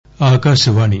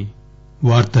ఆకాశవాణి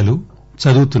వార్తలు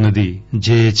చదువుతున్నది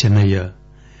జయ చెన్నయ్య.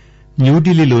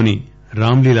 న్యూఢిల్లీలోని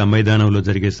రాంలీలా మైదానంలో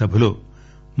జరిగే సభలో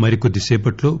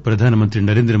మరికొద్దిసేపట్లో ప్రధానమంత్రి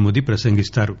నరేంద్రమోదీ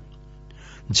ప్రసంగిస్తారు.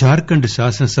 జార్ఖండ్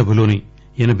శాసనసభలోని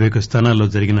 81 స్థానాల్లో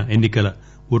జరిగిన ఎన్నికల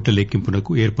ఓట్ల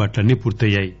లెక్కింపునకు ఏర్పాట్లన్నీ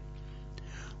పూర్తయ్యాయి.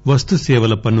 వస్తు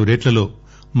సేవల పన్ను రేట్లలో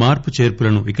మార్పు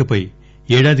చేర్పులను ఇకపై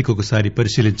ఏడాదికొకసారి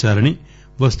పరిశీలించాలని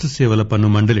వస్తు సేవల పన్ను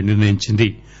మండలి నిర్ణయించింది.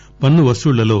 పన్ను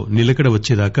వసూళ్లలో నిలకడ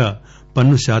వచ్చేదాకా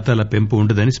పన్ను శాతాల పెంపు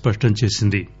ఉండదని స్పష్టం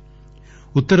చేసింది.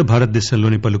 ఉత్తర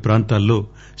భారతదేశంలోని పలు ప్రాంతాల్లో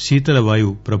శీతల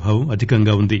వాయువు ప్రభావం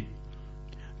అధికంగా ఉంది.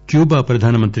 క్యూబా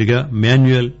ప్రధానమంత్రిగా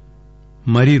మాన్యుయల్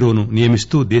మరీరోను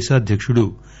నియమిస్తూ దేశాధ్యకుడు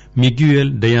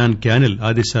మిగ్యుయల్ డయాన్ క్యానెల్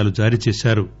ఆదేశాలు జారీ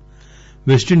చేశారు.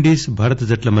 వెస్టిండీస్ భారత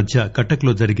జట్ల మధ్య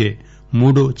కటక్లో జరిగే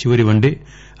మూడో చివరి వన్డే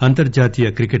అంతర్జాతీయ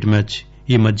క్రికెట్ మ్యాచ్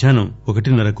ఈ మధ్యాహ్నం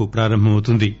 1:30కు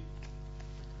ప్రారంభమవుతుంది.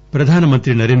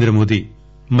 ప్రధానమంత్రి నరేంద్రమోదీ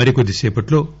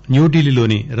మరికొద్దిసేపట్లో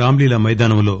న్యూఢిల్లీలోని రాంలీలా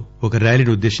మైదానంలో ఒక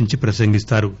ర్యాలీని ఉద్దేశించి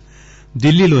ప్రసంగిస్తారు.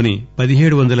 ఢిల్లీలోని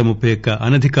 1731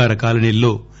 అనధికార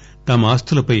కాలనీల్లో తమ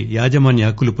ఆస్తులపై యాజమాన్య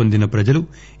హక్కులు పొందిన ప్రజలు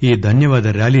ఈ ధన్యవాద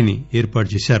ర్యాలీని ఏర్పాటు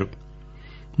చేశారు.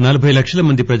 40 లక్షల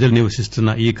మంది ప్రజలు నివసిస్తున్న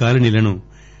ఈ కాలనీలను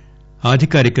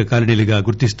అధికారిక కాలనీలుగా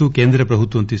గుర్తిస్తూ కేంద్ర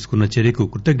ప్రభుత్వం తీసుకున్న చర్యకు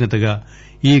కృతజ్ఞతగా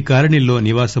ఈ కాలనీల్లో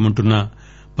నివాసముంటున్న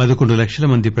 11 లక్షల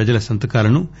మంది ప్రజల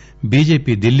సంతకాలను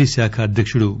బీజేపీ ఢిల్లీ శాఖ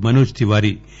అధ్యకుడు మనోజ్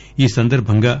తివారీ ఈ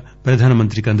సందర్భంగా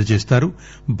ప్రధానమంత్రికి అందజేస్తారు.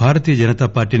 భారతీయ జనతా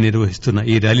పార్టీ నిర్వహిస్తున్న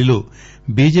ఈ ర్యాలీలో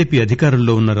బీజేపీ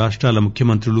అధికారంలో ఉన్న రాష్టాల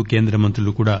ముఖ్యమంత్రులు కేంద్ర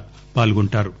మంత్రులు కూడా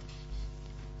పాల్గొంటారు.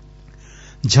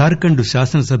 జార్ఖండ్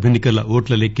శాసనసభ ఎన్నికల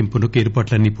ఓట్ల లెక్కింపునకు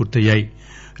ఏర్పాట్లన్నీ పూర్తయ్యాయి.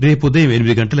 రేపు ఉదయం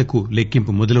 8 గంటలకు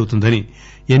లెక్కింపు మొదలవుతుందని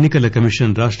ఎన్నికల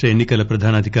కమిషన్ రాష్ట ఎన్నికల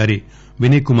ప్రధానాధికారి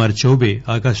వినయ్ కుమార్ చౌబే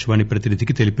ఆకాశవాణి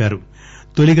ప్రతినిధికి తెలిపారు.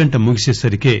 తొలి గంట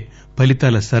ముగిసేసరికే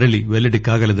ఫలితాల సరళి వెల్లడి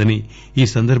కాగలదని ఈ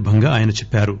సందర్భంగా ఆయన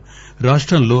చెప్పారు.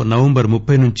 రాష్టంలో నవంబర్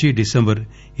 30 నుంచి డిసెంబర్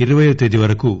 20వ తేదీ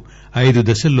వరకు 5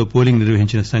 దశల్లో పోలింగ్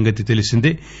నిర్వహించిన సంగతి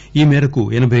తెలిసిందే. ఈ మేరకు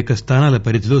 81 స్థానాల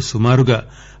పరిధిలో సుమారుగా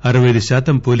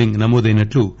 65% పోలింగ్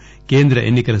నమోదైనట్లు కేంద్ర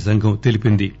ఎన్నికల సంఘం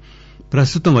తెలిపింది.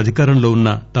 ప్రస్తుతం అధికారంలో ఉన్న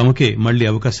తమకే మళ్లీ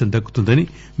అవకాశం దక్కుతుందని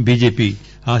బీజేపీ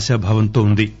ఆశాభావంతో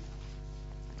ఉంది.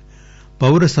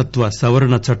 పౌరసత్వ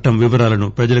సవరణ చట్టం వివరాలను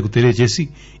ప్రజలకు తెలియజేసి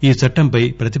ఈ చట్టంపై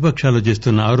ప్రతిపకాలు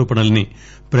చేస్తున్న ఆరోపణల్ని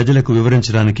ప్రజలకు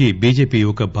వివరించడానికి బీజేపీ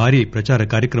ఒక భారీ ప్రచార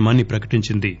కార్యక్రమాన్ని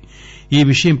ప్రకటించింది. ఈ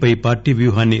విషయంపై పార్టీ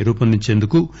వ్యూహాన్ని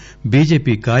రూపొందించేందుకు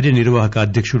బీజేపీ కార్యనిర్వాహక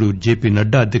అధ్యకుడు జేపీ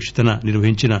నడ్డా అధ్యక్షతన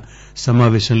నిర్వహించిన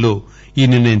సమావేశంలో ఈ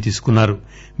నిర్ణయం తీసుకున్నారు.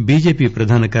 బీజేపీ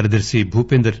ప్రధాన కార్యదర్శి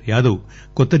భూపేందర్ యాదవ్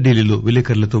కొత్త ఢిల్లీలో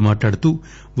విలేకరులతో మాట్లాడుతూ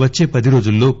వచ్చే 10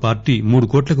 రోజుల్లో పార్టీ 3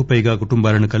 కోట్లకు పైగా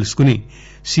కుటుంబాలను కలుసుకుని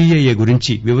సీఏఏ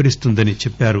గురించి వివరిస్తుందని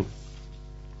చెప్పారు.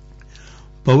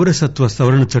 పౌరసత్వ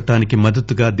సవరణ చట్టానికి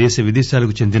మద్దతుగా దేశ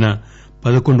విదేశాలకు చెందిన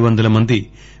 1100 మంది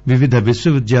వివిధ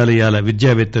విశ్వవిద్యాలయాల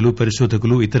విద్యావేత్తలు,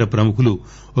 పరిశోధకులు, ఇతర ప్రముఖులు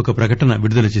ఒక ప్రకటన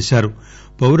విడుదల చేశారు.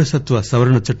 పౌరసత్వ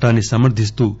సవరణ చట్టాన్ని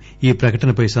సమర్థిస్తూ ఈ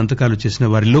ప్రకటనపై సంతకాలు చేసిన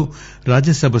వారిలో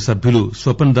రాజ్యసభ సభ్యులు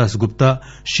Swapan Das Gupta,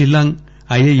 Shillong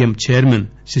IIM chairman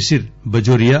Shishir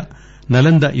Bajoria,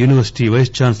 Nalanda university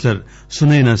vice chancellor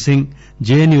Sunaina Singh,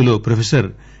 జేఎన్యూలో professor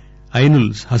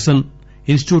Ainul Hasan,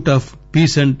 institute of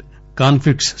peace and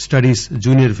conflicts studies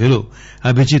junior fellow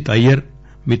Abhijit Iyer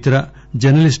Mitra,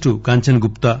 journalist Kanchan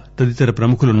Gupta తదితర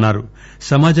ప్రముఖులున్నారు.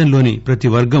 సమాజంలోని ప్రతి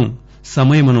వర్గం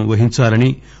సంయమనం వహించాలని,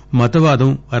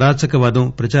 మతవాదం, అరాచకవాదం,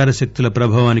 ప్రచార శక్తుల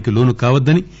ప్రభావానికి లోను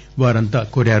కావద్దని వారంతా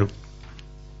కోరారు.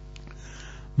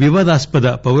 వివాదాస్పద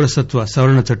పౌరసత్వ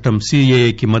సవరణ చట్టం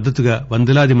సీఏఏకి మద్దతుగా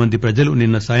వందలాది మంది ప్రజలు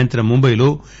నిన్న సాయంత్రం ముంబైలో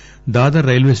దాదర్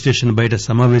రైల్వే స్టేషన్ బయట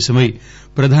సమావేశమై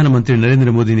ప్రధానమంత్రి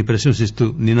నరేంద్రమోదీని ప్రశంసిస్తూ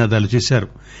నినాదాలు చేశారు.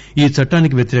 ఈ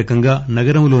చట్టానికి వ్యతిరేకంగా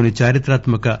నగరంలోని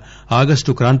చారిత్రాత్మక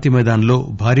ఆగస్టు క్రాంతి మైదాన్లో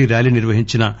భారీ ర్యాలీ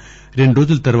నిర్వహించిన 2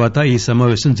 రోజుల తర్వాత ఈ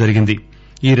సమావేశం జరిగింది.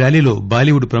 ఈ ర్యాలీలో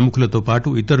బాలీవుడ్ ప్రముఖులతో పాటు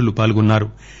ఇతరులు పాల్గొన్నారు.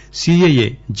 సీఏఏ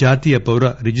జాతీయ పౌర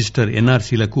రిజిస్టర్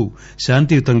ఎన్ఆర్సీలకు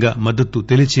శాంతియుతంగా మద్దతు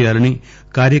తెలియచేయాలని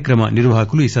కార్యక్రమ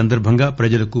నిర్వాహకులు ఈ సందర్భంగా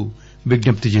ప్రజలకు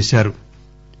విజ్ఞప్తి చేశారు.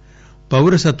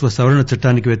 పౌరసత్వ సవరణ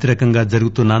చట్టానికి వ్యతిరేకంగా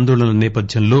జరుగుతున్న ఆందోళనల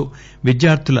నేపథ్యంలో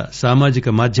విద్యార్థుల సామాజిక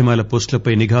మాధ్యమాల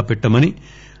పోస్టులపై నిఘా పెట్టమని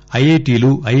ఐఐటీలు,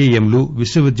 ఐఐఎంలు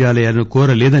విశ్వవిద్యాలయాలను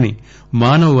కోరలేదని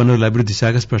మానవ వనరుల అభివృద్ది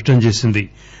శాఖ స్పష్టం చేసింది.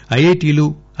 ఐఐటీలు,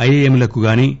 ఐఐఎంలకు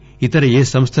గాని ఇతర ఏ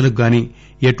సంస్థలకు గాని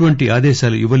ఎటువంటి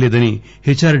ఆదేశాలు ఇవ్వలేదని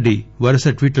హెచ్ఆర్డీ వరుస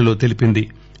ట్వీట్లలో తెలిపింది.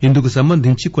 ఇందుకు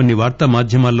సంబంధించి కొన్ని వార్తా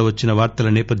మాధ్యమాల్లో వచ్చిన వార్తల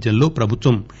నేపథ్యంలో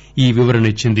ప్రభుత్వం ఈ వివరణ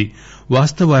ఇచ్చింది.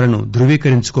 వాస్తవాలను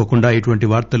ధృవీకరించుకోకుండా ఇటువంటి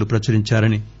వార్తలు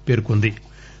ప్రచురించారని పేర్కొంది.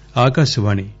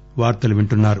 ఆకాశవాణి వార్తలు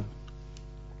వింటున్నారు.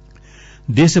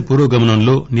 దేశ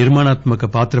పురోగమనంలో నిర్మాణాత్మక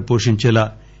పాత్ర పోషించేలా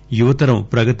యువతరం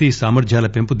ప్రగతి, సామర్థ్యాల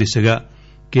పెంపు దిశగా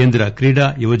కేంద్ర క్రీడా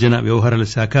యువజన వ్యవహారాల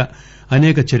శాఖ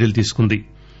అనేక చర్యలు తీసుకుంది.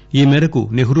 ఈ మేరకు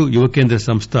నెహ్రూ యువ కేంద్ర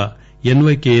సంస్థ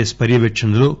ఎన్వైకేఎస్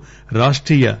పర్యవేక్షణలో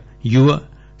రాష్టీయ యువ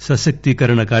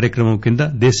సశక్తీకరణ కార్యక్రమం కింద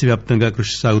దేశవ్యాప్తంగా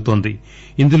కృషి సాగుతోంది.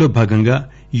 ఇందులో భాగంగా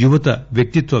యువత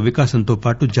వ్యక్తిత్వ వికాసంతో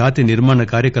పాటు జాతి నిర్మాణ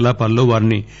కార్యకలాపాల్లో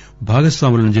వారిని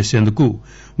భాగస్వాములను చేసేందుకు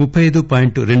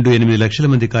 35.28 లక్షల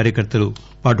మంది కార్యకర్తలు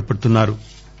పాటుపడుతున్నారు.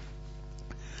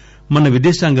 మన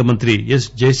విదేశాంగ మంత్రి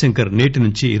ఎస్ జయశంకర్ నేటి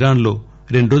నుంచి ఇరాన్లో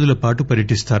 2 రోజుల పాటు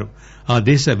పర్యటిస్తారు. ఆ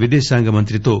దేశ విదేశాంగ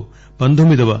మంత్రితో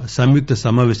 19వ సంయుక్త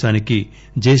సమావేశానికి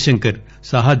జయశంకర్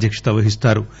సహాధ్యక్షత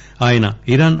వహిస్తారు. ఆయన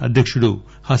ఇరాన్ అధ్యకుడు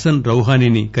హసన్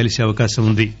రౌహానీని కలిసే అవకాశం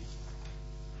ఉంది.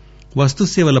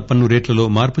 వస్తుసేవల పన్ను రేట్లలో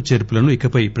మార్పు చేర్పులను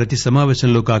ఇకపై ప్రతి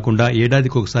సమావేశంలో కాకుండా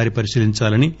ఏడాదికొకసారి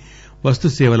పరిశీలించాలని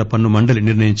వస్తుసేవల పన్ను మండలి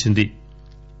నిర్ణయించింది.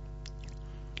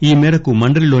 ఈ మేరకు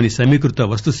మండలిలోని సమీకృత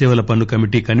వస్తుసేవల పన్ను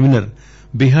కమిటీ కన్వీనర్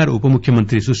బీహార్ ఉప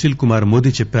ముఖ్యమంత్రి సుశీల్ కుమార్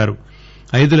మోదీ చెప్పారు.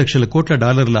 5 లక్షల కోట్ల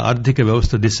డాలర్ల ఆర్థిక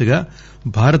వ్యవస్థ దిశగా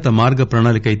భారత మార్గ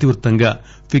ప్రణాళిక ఇతివృత్తంగా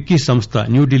ఫిక్కీ సంస్థ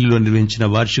న్యూఢిల్లీలో నిర్వహించిన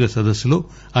వార్షిక సదస్సులో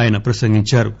ఆయన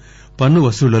ప్రసంగించారు. పన్ను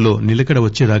వసూళ్లలో నిలకడ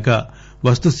వచ్చేదాకా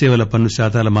వస్తుసేవల పన్ను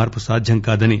శాతాల మార్పు సాధ్యం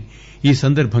కాదని ఈ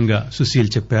సందర్భంగా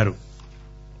సుశీల్ చెప్పారు.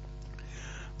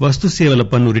 వస్తుసేవల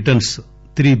పన్ను రిటర్న్స్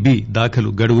 3B దాఖలు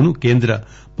గడువును కేంద్ర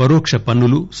పరోక్ష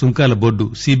పన్నులు సుంకాల బోర్డు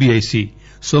సీబీఐసీ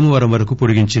సోమవారం వరకు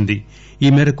పొడిగించింది. ఈ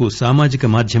మేరకు సామాజిక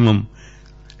మాధ్యమం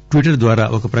ట్విటర్ ద్వారా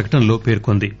ఒక ప్రకటనలో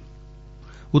పేర్కొంది.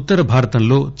 ఉత్తర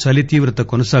భారతంలో చలి తీవ్రత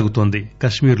కొనసాగుతోంది.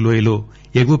 కశ్మీర్ లోయలో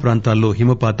ఎగువ ప్రాంతాల్లో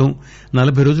హిమపాతం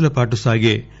 40 రోజుల పాటు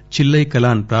సాగే చిల్లై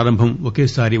కలాన్ ప్రారంభం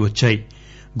ఒకేసారి వచ్చాయి.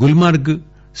 గుల్మార్గ్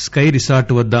స్కై రిసార్ట్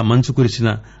వద్ద మంచు కురిసిన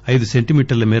 5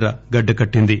 సెంటీమీటర్ల మేర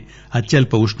గడ్డకట్టింది.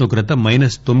 అత్యల్ప ఉష్ణోగ్రత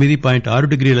 -9.6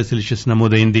 డిగ్రీల సెల్సియస్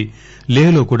నమోదైంది.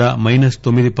 లేహ్లో కూడా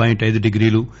 -9.5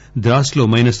 డిగ్రీలు, ద్రాస్లో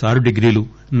 -6 డిగ్రీలు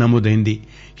నమోదైంది.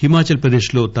 హిమాచల్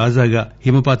ప్రదేశ్లో తాజాగా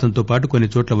హిమపాతంతో పాటు కొన్ని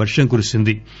చోట్ల వర్షం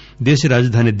కురిసింది. దేశ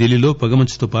రాజధాని ఢిల్లీలో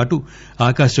పొగమంచుతో పాటు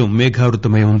ఆకాశం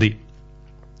మేఘావృతమై ఉంది.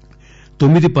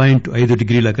 9.5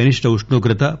 డిగ్రీల కనిష్ట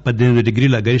ఉష్ణోగ్రత, 18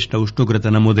 డిగ్రీల గరిష్ట ఉష్ణోగ్రత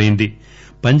నమోదైంది.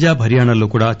 పంజాబ్ హర్యానాల్లో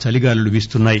కూడా చలిగాలులు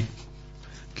వీస్తున్నాయి.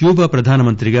 క్యూబా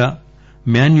ప్రధానమంత్రిగా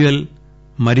మాన్యుయల్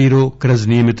మరీరో క్రజ్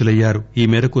నియమితులయ్యారు. ఈ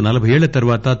మేరకు 40 ఏళ్ల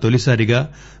తర్వాత తొలిసారిగా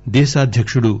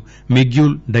దేశాధ్యకుడు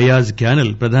మిగ్యూల్ డయాజ్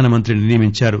క్యానెల్ ప్రధానమంత్రిని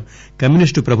నియమించారు.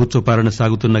 కమ్యూనిస్టు ప్రభుత్వ పాలన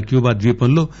సాగుతున్న క్యూబా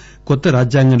ద్వీపంలో కొత్త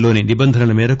రాజ్యాంగంలోని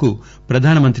నిబంధనల మేరకు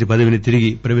ప్రధానమంత్రి పదవిని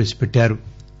తిరిగి ప్రవేశపెట్టారు.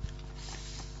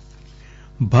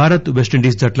 భారత్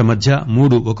వెస్టిండీస్ జట్ల మధ్య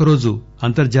 3 ఒకరోజు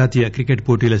అంతర్జాతీయ క్రికెట్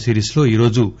పోటీల సిరీస్లో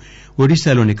ఈరోజు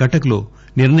ఒడిశాలోని కటక్లో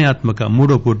నిర్ణయాత్మక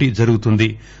 3వ పోటీ జరుగుతుంది.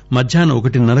 మధ్యాహ్నం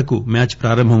 1:30కు మ్యాచ్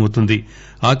ప్రారంభమవుతుంది.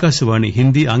 ఆకాశవాణి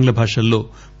హిందీ ఆంగ్ల భాషల్లో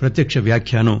ప్రత్యక్ష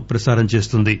వ్యాఖ్యానం ప్రసారం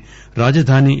చేస్తుంది.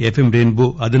 రాజధాని ఎఫ్ఎం రెయిన్బో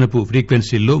అదనపు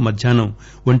ఫ్రీక్వెన్సీల్లో మధ్యాహ్నం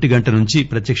 1 గంట నుంచి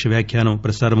ప్రత్యక్ష వ్యాఖ్యానం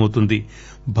ప్రసారమవుతుంది.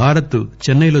 భారత్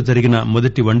చెన్నైలో జరిగిన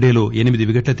మొదటి వన్డేలో 8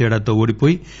 వికెట్ల తేడాతో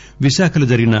ఓడిపోయి విశాఖలో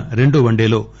జరిగిన రెండో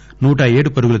వన్డేలో 107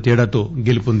 పరుగుల తేడాతో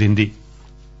గెలుపొందింది.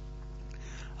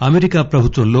 అమెరికా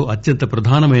ప్రభుత్వంలో అత్యంత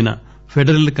ప్రధానమైన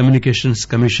ఫెడరల్ కమ్యూనికేషన్స్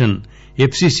కమిషన్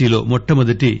ఎఫ్సీసీలో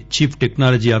మొట్టమొదటి చీఫ్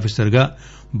టెక్నాలజీ ఆఫీసర్గా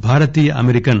భారతీయ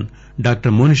అమెరికన్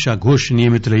డాక్టర్ మోనిషా ఘోష్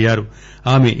నియమితులయ్యారు.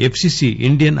 ఆమె FCC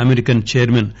Indian American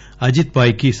chairman Ajit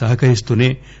పాయ్ కి సహకరిస్తూనే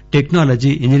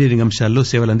టెక్నాలజీ, ఇంజనీరింగ్ అంశాల్లో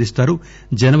సేవలందిస్తారు.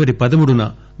 జనవరి 13న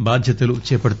బాధ్యతలు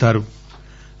చేపడతారు.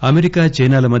 అమెరికా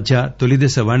చైనాల మధ్య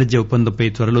తొలిదశ వాణిజ్య ఒప్పందంపై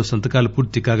త్వరలో సంతకాలు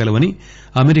పూర్తి కాగలవని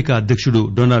అమెరికా అధ్యకుడు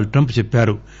డొనాల్డ్ ట్రంప్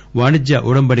చెప్పారు. వాణిజ్య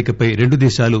ఒడంబడికపై 2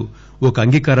 దేశాలు ఒక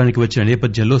అంగీకారానికి వచ్చిన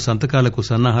నేపథ్యంలో సంతకాలకు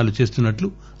సన్నాహాలు చేస్తున్నట్లు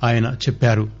ఆయన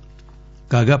చెప్పారు.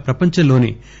 కాగా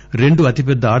ప్రపంచంలోని 2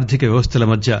 అతిపెద్ద ఆర్థిక వ్యవస్థల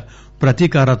మధ్య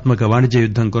ప్రతీకారాత్మక వాణిజ్య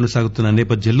యుద్దం కొనసాగుతున్న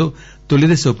నేపథ్యంలో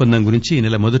తొలిదశ ఒప్పందం గురించి ఈ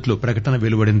నెల మొదట్లో ప్రకటన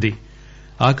వెలువడింది.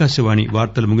 ఆకాశవాణి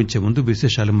వార్తలు ముగించే ముందు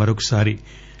విశేషాలు మరొకసారి.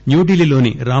 న్యూఢిల్లీలోని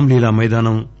రామ్లీలా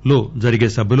మైదానంలో జరిగే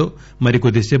సభలో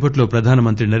మరికొద్దిసేపట్లో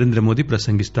ప్రధానమంత్రి నరేంద్రమోదీ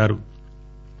ప్రసంగిస్తారు.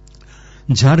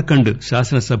 జార్ఖండ్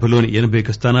శాసనసభలోని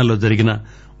 81 స్థానాల్లో జరిగిన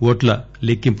ఓట్ల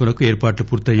లెక్కింపునకు ఏర్పాట్లు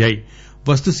పూర్తయ్యాయి.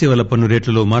 వస్తుసేవల పన్ను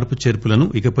రేట్లలో మార్పు చేర్పులను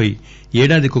ఇకపై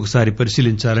ఏడాదికొకసారి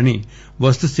పరిశీలించాలని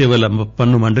వస్తుసేవల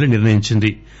పన్ను మండలి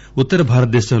నిర్ణయించింది. ఉత్తర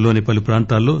భారతదేశంలోని పలు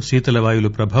ప్రాంతాల్లో శీతల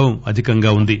వాయువుల ప్రభావం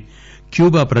అధికంగా ఉంది.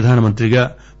 క్యూబా ప్రధానమంత్రిగా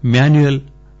మాన్యుయల్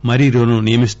మరీరోను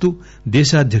నియమిస్తూ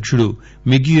దేశాధ్యకుడు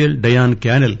మిగ్యూయల్ డయాన్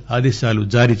క్యానెల్ ఆదేశాలు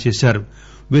జారీ చేశారు.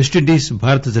 వెస్టిండీస్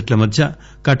భారత జట్ల మధ్య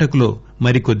కటక్లో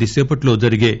మరికొద్దిసేపట్లో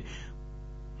జరిగే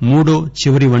 3వ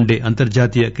చివరి వన్డే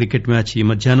అంతర్జాతీయ క్రికెట్ మ్యాచ్ ఈ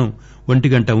మధ్యాహ్నం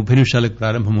 1:30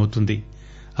 ప్రారంభమవుతుంది.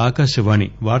 ఆకాశవాణి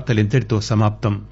వార్తలింతటితో సమాప్తం.